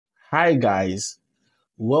Hi guys,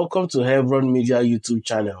 welcome to Hebron Media YouTube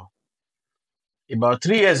channel. About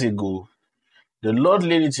 3 years ago, the Lord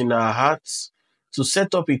laid it in our hearts to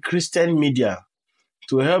set up a Christian media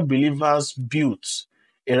to help believers build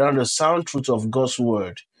around the sound truth of God's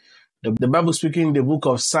word. The Bible speaking in the book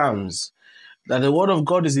of Psalms that the word of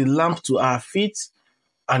God is a lamp to our feet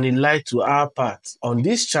and a light to our path. On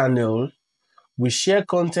this channel, we share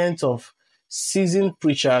content of seasoned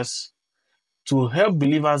preachers to help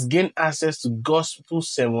believers gain access to gospel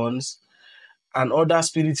sermons and other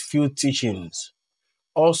spirit-filled teachings.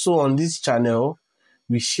 Also on this channel,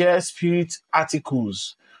 we share spirit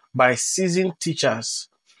articles by seasoned teachers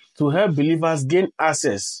to help believers gain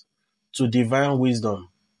access to divine wisdom.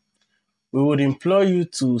 We would implore you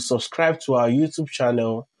to subscribe to our YouTube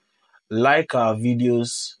channel, like our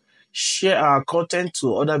videos, share our content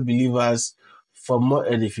to other believers for more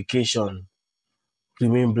edification.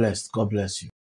 Remain blessed. God bless you.